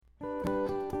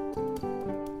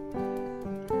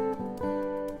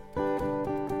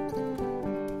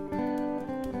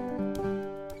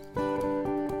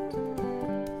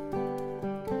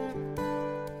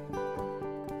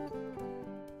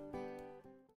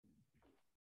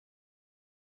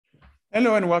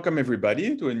Hello and welcome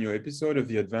everybody to a new episode of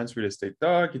the Advanced Real Estate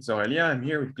Talk. It's Aurélien. I'm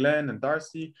here with Glenn and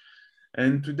Darcy.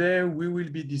 And today we will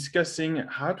be discussing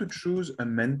how to choose a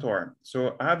mentor.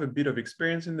 So I have a bit of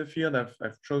experience in the field.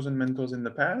 I've chosen mentors in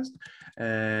the past.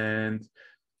 And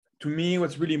to me,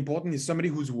 what's really important is somebody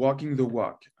who's walking the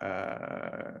walk,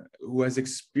 who has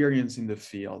experience in the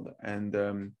field.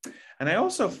 And I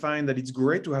also find that it's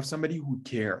great to have somebody who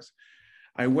cares.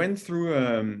 I went through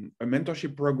a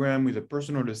mentorship program with a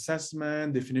personal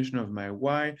assessment, definition of my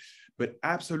why, but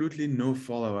absolutely no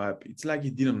follow-up. It's like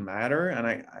it didn't matter.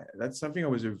 And that's something I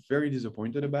was very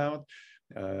disappointed about.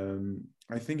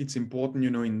 I think it's important,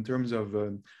 in terms of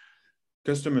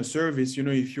customer service,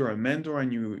 if you're a mentor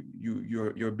and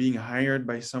you're being hired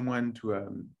by someone to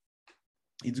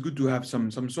it's good to have some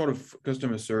sort of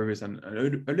customer service and a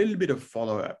little bit of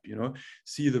follow-up,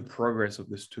 see the progress of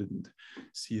the student,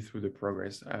 see through the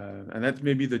progress. And that's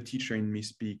maybe the teacher in me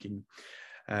speaking.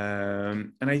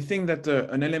 And I think that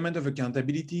an element of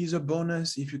accountability is a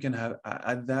bonus if you can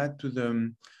add that to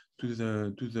the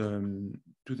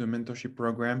mentorship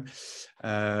program.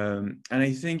 And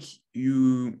I think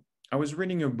I was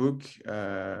reading a book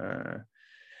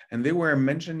and they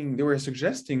were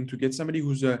suggesting to get somebody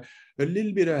who's a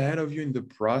little bit ahead of you in the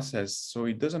process. So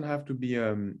it doesn't have to be,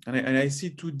 and I see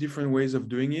two different ways of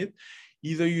doing it.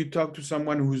 Either you talk to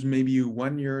someone who's maybe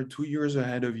 1 year, 2 years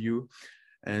ahead of you,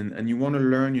 and you want to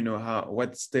learn,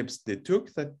 what steps they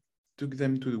took that took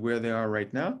them to where they are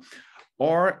right now.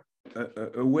 Or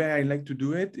a way I like to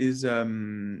do it is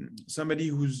somebody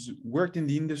who's worked in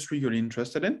the industry you're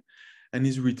interested in and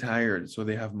is retired. So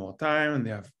they have more time and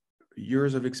they have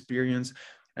years of experience,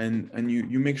 and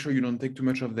you make sure you don't take too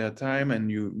much of their time, and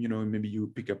maybe you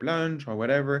pick up lunch or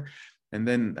whatever. And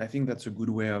then I think that's a good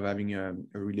way of having a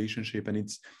relationship, and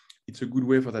it's a good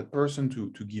way for that person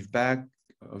to give back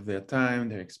of their time,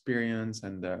 their experience.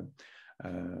 And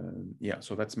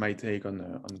so that's my take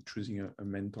on choosing a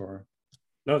mentor.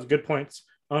 Those good points.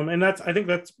 And I think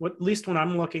that's what, at least when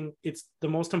I'm looking, it's the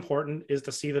most important is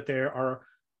to see that they are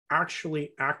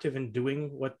actually active in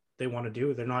doing what they want to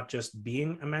do. They're not just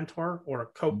being a mentor or a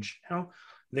coach.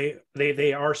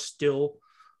 They are still.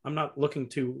 I'm not looking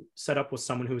to set up with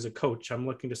someone who is a coach. I'm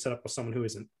looking to set up with someone who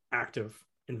is an active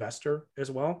investor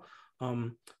as well.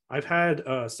 I've had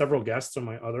several guests on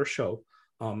my other show.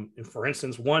 And for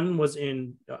instance, one was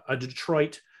in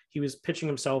Detroit. He was pitching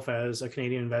himself as a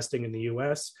Canadian investing in the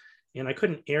US, and I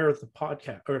couldn't air the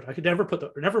podcast, or I could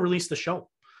never release the show.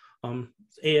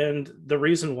 And the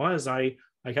reason was I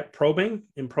kept probing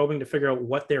to figure out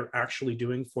what they're actually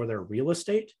doing for their real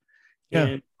estate. Yeah.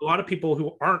 And a lot of people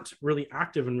who aren't really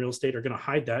active in real estate are going to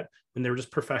hide that when they're just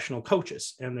professional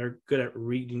coaches and they're good at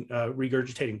reading,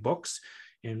 regurgitating books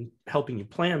and helping you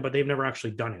plan, but they've never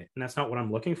actually done it. And that's not what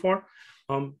I'm looking for.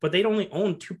 But they'd only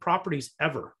owned 2 properties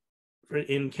ever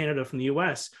in Canada from the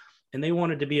US. And they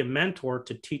wanted to be a mentor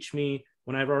to teach me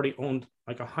when I've already owned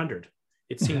like 100.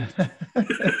 It seems, do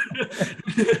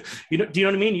you know what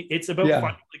I mean? It's about,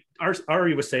 like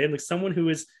Ari was saying, like someone who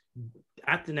is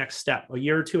at the next step, a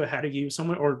year or two ahead of you,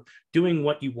 someone, or doing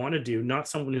what you want to do, not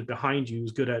someone who's behind you,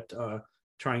 who's good at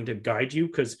trying to guide you.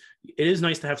 Because it is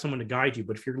nice to have someone to guide you,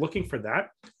 but if you're looking for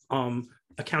that,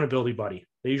 accountability buddy,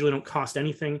 they usually don't cost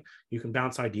anything. You can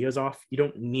bounce ideas off. You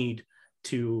don't need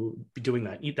to be doing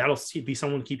that. That'll be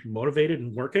someone to keep you motivated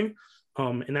and working,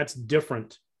 and that's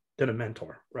different than a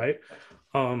mentor, right?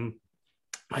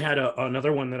 I had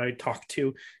another one that I talked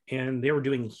to, and they were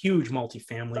doing huge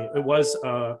multifamily. It was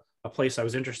a place I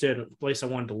was interested in, a place I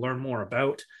wanted to learn more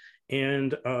about.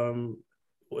 And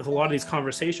with a lot of these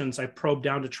conversations, I probed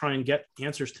down to try and get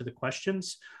answers to the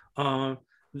questions about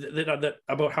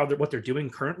what they're doing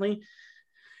currently.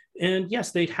 And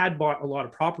yes, they had bought a lot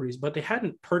of properties, but they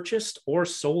hadn't purchased or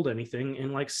sold anything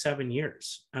in like 7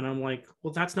 years. And I'm like,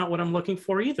 well, that's not what I'm looking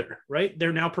for either, right?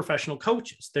 They're now professional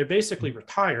coaches. They're basically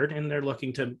retired and they're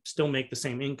looking to still make the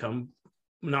same income,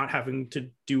 not having to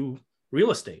do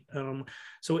real estate.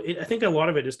 So I think a lot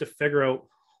of it is to figure out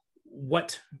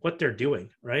what they're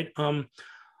doing, right?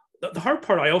 The hard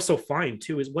part I also find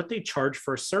too is what they charge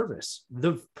for a service.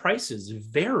 The prices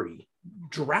vary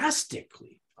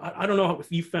drastically. I don't know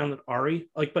if you found it, Ari,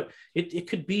 but it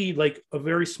could be like a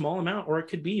very small amount, or it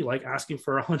could be like asking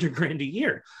for $100,000 a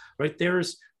year, right?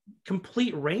 There's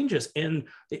complete ranges, and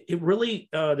it really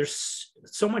there's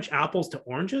so much apples to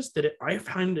oranges that I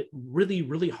find it really,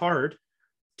 really hard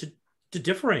to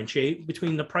differentiate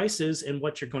between the prices and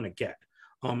what you're going to get.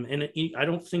 I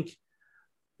don't think,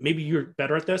 maybe you're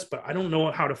better at this, but I don't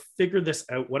know how to figure this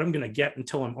out, what I'm going to get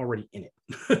until I'm already in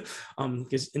it.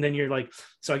 And then you're like,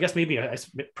 so I guess maybe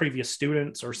previous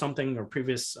students or something, or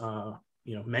previous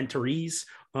mentorees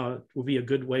will be a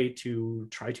good way to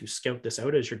try to scout this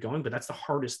out as you're going. But that's the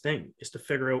hardest thing, is to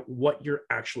figure out what you're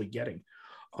actually getting.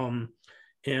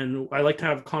 And I like to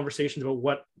have conversations about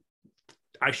what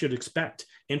I should expect.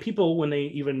 And people, when they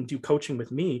even do coaching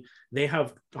with me, they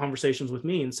have conversations with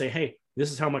me and say, hey,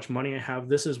 this is how much money I have.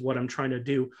 This is what I'm trying to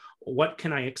do. What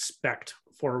can I expect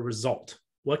for a result?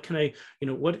 What can I,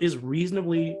 what is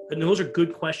reasonably, and those are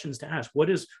good questions to ask. What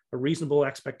is a reasonable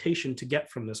expectation to get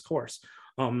from this course?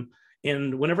 And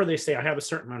whenever they say, I have a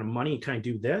certain amount of money, can I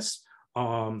do this?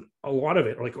 A lot of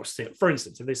it, like, for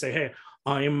instance, if they say, hey,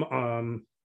 I'm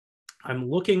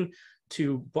looking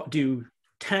to do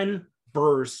 10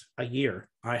 burrs a year.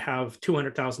 I have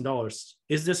 $200,000.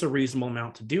 Is this a reasonable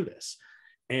amount to do this?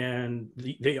 And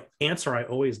the answer I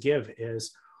always give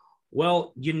is,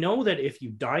 well, that if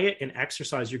you diet and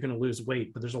exercise, you're going to lose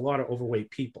weight, but there's a lot of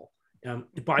overweight people.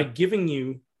 By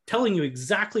telling you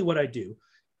exactly what I do,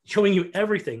 showing you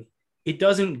everything, it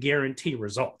doesn't guarantee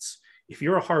results. If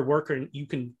you're a hard worker, you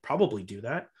can probably do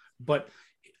that, but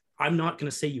I'm not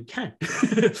going to say you can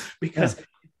because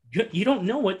you don't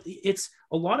know what it's.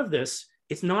 A lot of this,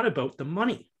 it's not about the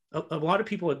money. A lot of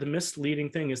people, the misleading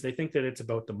thing is they think that it's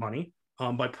about the money.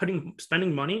 By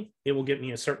spending money, it will get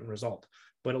me a certain result.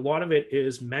 But a lot of it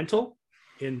is mental.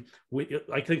 And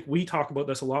I think we talk about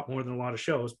this a lot more than a lot of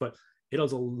shows, but it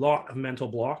is a lot of mental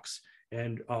blocks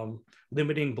and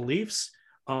limiting beliefs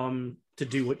to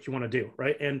do what you want to do,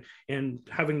 right? And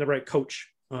having the right coach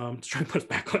to try to put us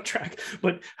back on track,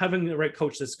 but having the right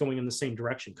coach that's going in the same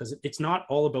direction, because it's not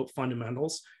all about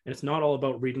fundamentals and it's not all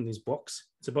about reading these books.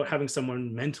 It's about having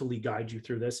someone mentally guide you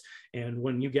through this. And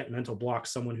when you get mental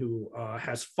blocks, someone who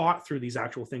has fought through these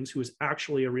actual things, who is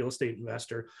actually a real estate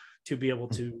investor, to be able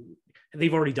to,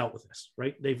 they've already dealt with this,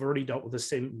 right? They've already dealt with the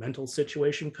same mental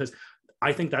situation, because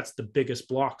I think that's the biggest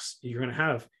blocks you're going to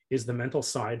have, is the mental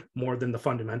side more than the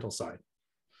fundamental side.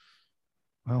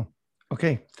 Wow.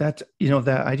 Okay. That,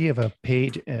 that idea of a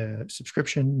paid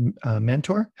subscription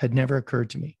mentor had never occurred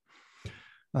to me.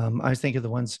 I was thinking of the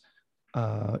ones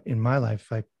in my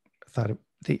life. I thought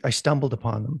I stumbled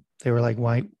upon them. They were like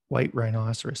white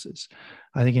rhinoceroses.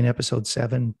 I think in episode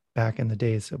 7 back in the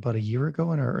days, about a year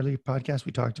ago in our early podcast,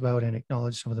 we talked about and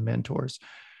acknowledged some of the mentors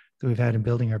that we've had in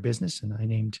building our business. And I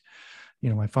named,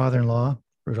 my father-in-law,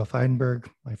 Rudolf Heidenberg,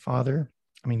 my father.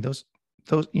 I mean, those,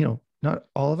 not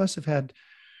all of us have had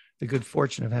the good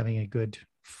fortune of having a good,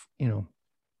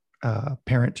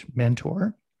 parent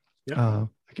mentor. I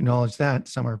acknowledge that.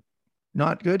 Some are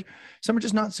not good. Some are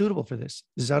just not suitable for this.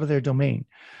 This is out of their domain.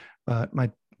 But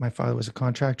my father was a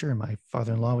contractor and my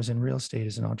father-in-law was in real estate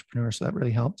as an entrepreneur. So that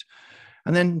really helped.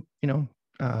 And then,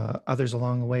 others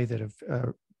along the way that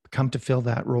have come to fill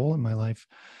that role in my life.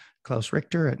 Klaus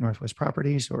Richter at Northwest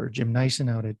Properties, or Jim Nyson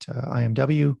out at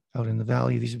IMW out in the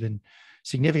Valley. These have been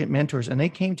significant mentors. And they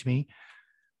came to me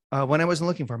when I wasn't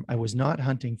looking for them. I was not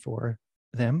hunting for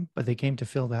them, but they came to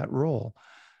fill that role.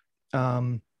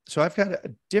 So I've got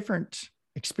a different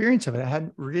experience of it. I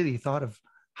hadn't really thought of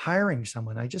hiring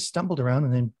someone. I just stumbled around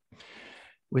and then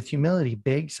with humility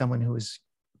begged someone who was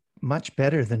much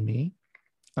better than me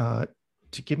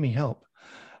to give me help.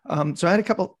 So I had a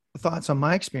couple of thoughts on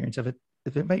my experience of it.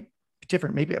 It might be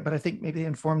different, maybe, but I think maybe they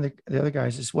inform the other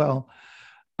guys as well.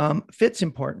 Fit's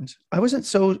important. I wasn't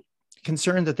so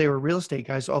concerned that they were real estate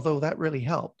guys, although that really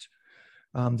helped.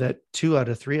 That 2 out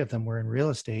of 3 of them were in real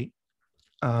estate.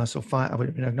 So 5, I would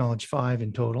have been acknowledged 5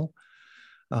 in total,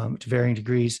 to varying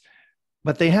degrees.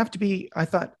 But they have to be, I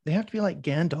thought they have to be like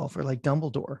Gandalf or like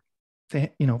Dumbledore,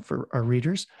 for our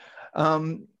readers,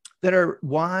 that are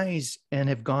wise and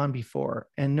have gone before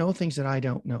and know things that I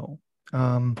don't know.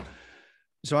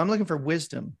 So I'm looking for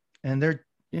wisdom, and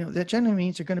that generally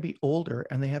means they're going to be older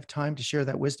and they have time to share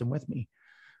that wisdom with me.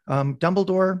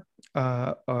 Dumbledore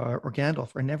or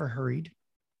Gandalf are never hurried.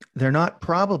 They're not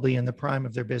probably in the prime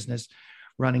of their business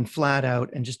running flat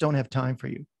out and just don't have time for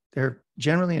you. They're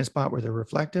generally in a spot where they're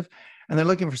reflective and they're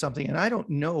looking for something. And I don't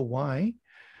know why,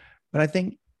 but I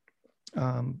think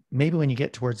maybe when you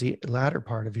get towards the latter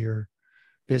part of your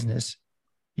business,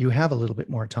 you have a little bit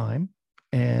more time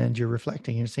and you're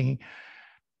reflecting and thinking,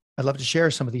 I'd love to share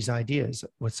some of these ideas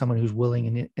with someone who's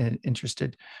willing and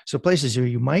interested. So places where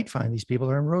you might find these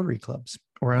people are in Rotary clubs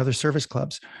or other service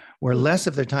clubs, where less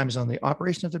of their time is on the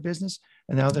operation of their business,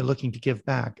 and now they're looking to give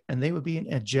back, and they would be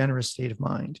in a generous state of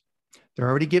mind. They're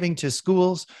already giving to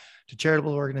schools, to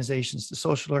charitable organizations, to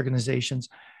social organizations.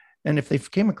 And if they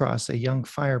came across a young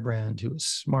firebrand who was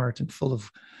smart and full of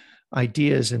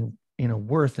ideas and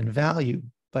worth and value,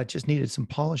 but just needed some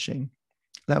polishing,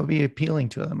 that would be appealing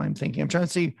to them. I'm trying to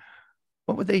see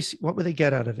what would they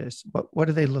get out of this? What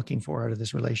are they looking for out of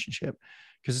this relationship?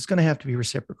 Because it's going to have to be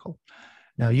reciprocal.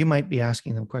 Now, you might be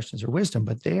asking them questions or wisdom,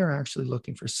 but they are actually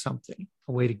looking for something,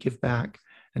 a way to give back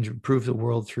and to improve the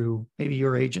world through maybe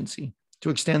your agency, to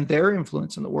extend their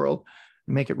influence in the world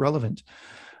and make it relevant.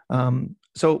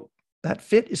 So that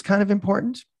fit is kind of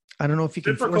important. I don't know if you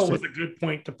can force it. Reciprocal was a good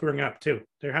point to bring up too.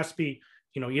 There has to be,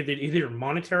 either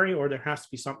monetary or there has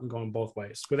to be something going both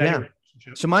ways with any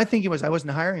relationship. So my thinking was I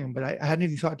wasn't hiring them, but I hadn't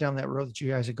even thought down that road that you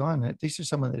guys had gone. That these are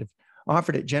someone that have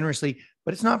offered it generously,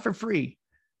 but it's not for free.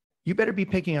 You better be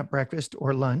picking up breakfast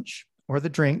or lunch or the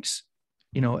drinks,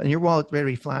 and your wallet better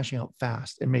be flashing out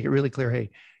fast and make it really clear, hey,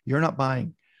 you're not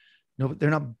buying. No, they're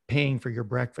not paying for your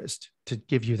breakfast to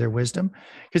give you their wisdom.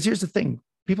 Because here's the thing,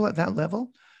 people at that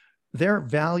level, their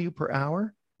value per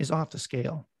hour is off the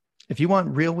scale. If you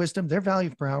want real wisdom, their value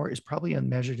per hour is probably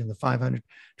unmeasured in the $500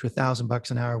 to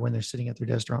 $1,000 an hour when they're sitting at their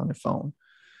desk or on their phone.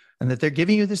 And that they're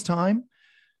giving you this time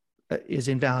is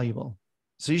invaluable.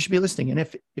 So you should be listening. And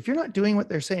if you're not doing what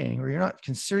they're saying, or you're not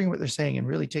considering what they're saying and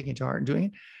really taking it to heart and doing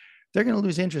it, they're going to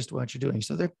lose interest in what you're doing.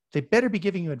 So they better be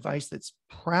giving you advice that's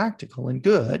practical and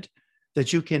good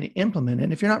that you can implement.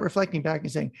 And if you're not reflecting back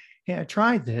and saying, hey, I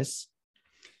tried this,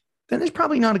 then it's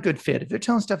probably not a good fit. If they're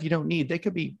telling stuff you don't need, they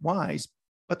could be wise,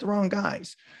 but the wrong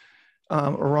guys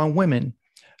or wrong women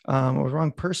or the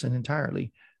wrong person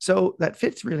entirely. So that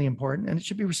fit's really important, and it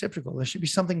should be reciprocal. There should be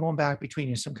something going back between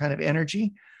you, some kind of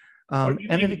energy and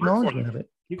an acknowledgement of it.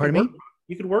 Pardon me?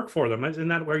 You could work for them. Isn't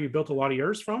that where you built a lot of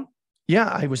yours from? Yeah,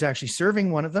 I was actually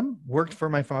serving one of them, worked for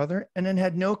my father, and then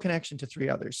had no connection to three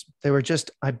others. I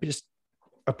just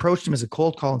approached him as a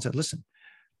cold call and said, listen,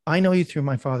 I know you through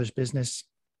my father's business.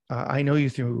 I know you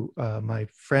through my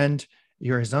friend.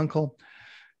 You're his uncle.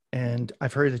 And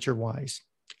I've heard that you're wise.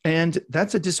 And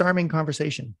that's a disarming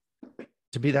conversation,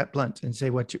 to be that blunt and say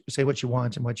what you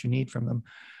want and what you need from them.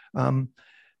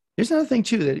 There's another thing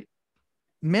too, that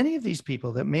many of these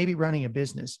people that may be running a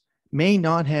business may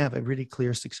not have a really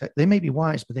clear success. They may be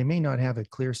wise, but they may not have a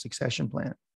clear succession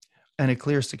plan and a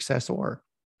clear successor.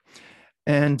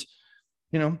 And,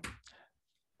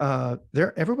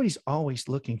 everybody's always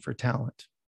looking for talent.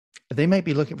 They might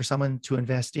be looking for someone to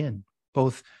invest in,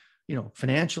 both,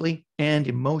 financially and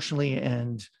emotionally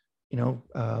and,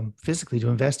 physically, to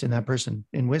invest in that person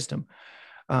in wisdom.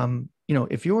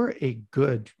 If you're a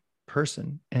good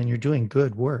person and you're doing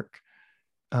good work,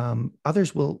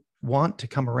 others will want to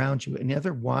come around you, and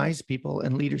other wise people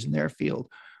and leaders in their field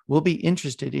will be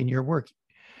interested in your work.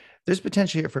 There's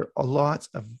potential here for lots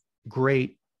of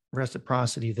great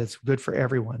reciprocity that's good for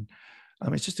everyone.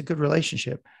 It's just a good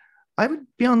relationship. I would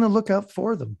be on the lookout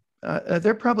for them.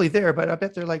 They're probably there, but I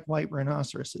bet they're like white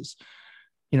rhinoceroses,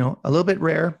 a little bit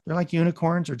rare. They're like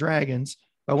unicorns or dragons,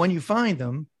 but when you find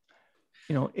them,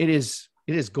 it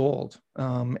is gold,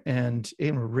 and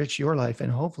it will enrich your life,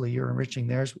 and hopefully you're enriching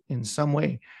theirs in some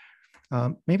way.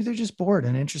 Maybe they're just bored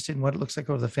and interested in what it looks like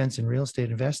over the fence in real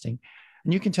estate investing.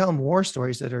 And you can tell them war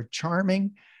stories that are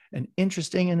charming and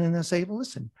interesting. And then they'll say, well,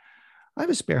 listen, I have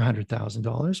a spare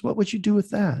 $100,000. What would you do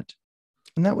with that?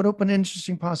 And that would open an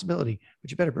interesting possibility, but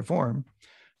you better perform,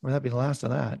 or that'd be the last of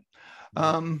that.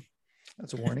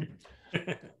 That's a warning.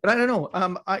 But I don't know.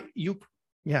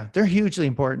 They're hugely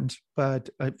important, but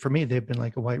for me, they've been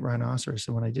like a white rhinoceros.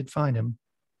 So when I did find them,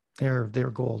 they're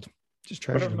gold. Just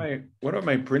treasure them. One of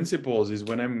my principles is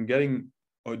when I'm getting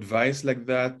advice like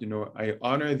that, I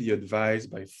honor the advice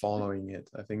by following it.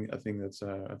 I think that's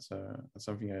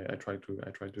something I try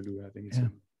to do. I think it's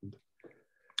important.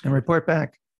 And report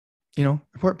back.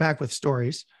 Report back with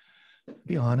stories.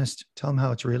 Be honest. Tell them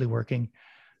how it's really working.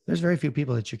 There's very few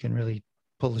people that you can really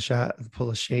pull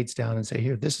the shades down and say,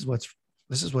 here, this is what's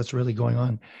really going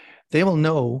on. They will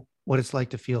know what it's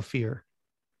like to feel fear,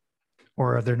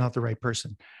 or they're not the right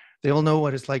person. They will know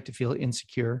what it's like to feel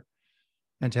insecure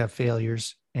and to have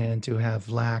failures and to have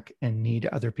lack and need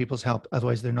other people's help.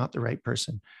 Otherwise, they're not the right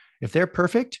person. If they're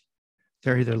perfect,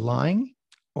 they're either lying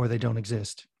or they don't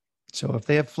exist. So if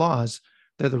they have flaws,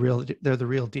 they're the real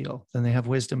deal. Then they have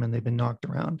wisdom and they've been knocked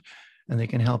around and they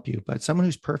can help you. But someone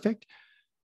who's perfect,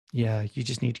 you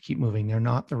just need to keep moving. They're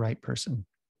not the right person.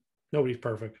 Nobody's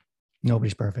perfect.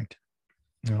 Nobody's perfect.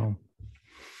 No.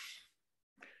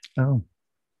 Oh.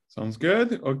 Sounds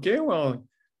good. Okay, well,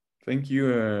 thank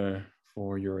you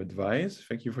for your advice.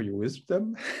 Thank you for your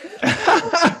wisdom.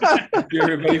 Thank you,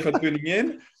 everybody, for tuning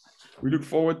in. We look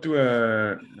forward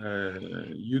to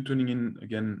you tuning in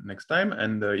again next time.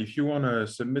 And if you want to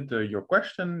submit your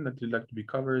question that you'd like to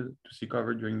see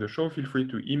covered during the show, feel free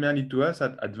to email it to us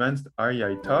at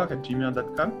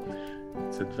advancedreitalk@gmail.com.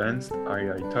 It's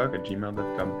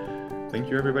advancedreitalk@gmail.com. Thank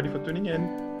you, everybody, for tuning in.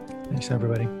 Thanks,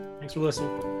 everybody. Thanks for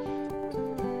listening.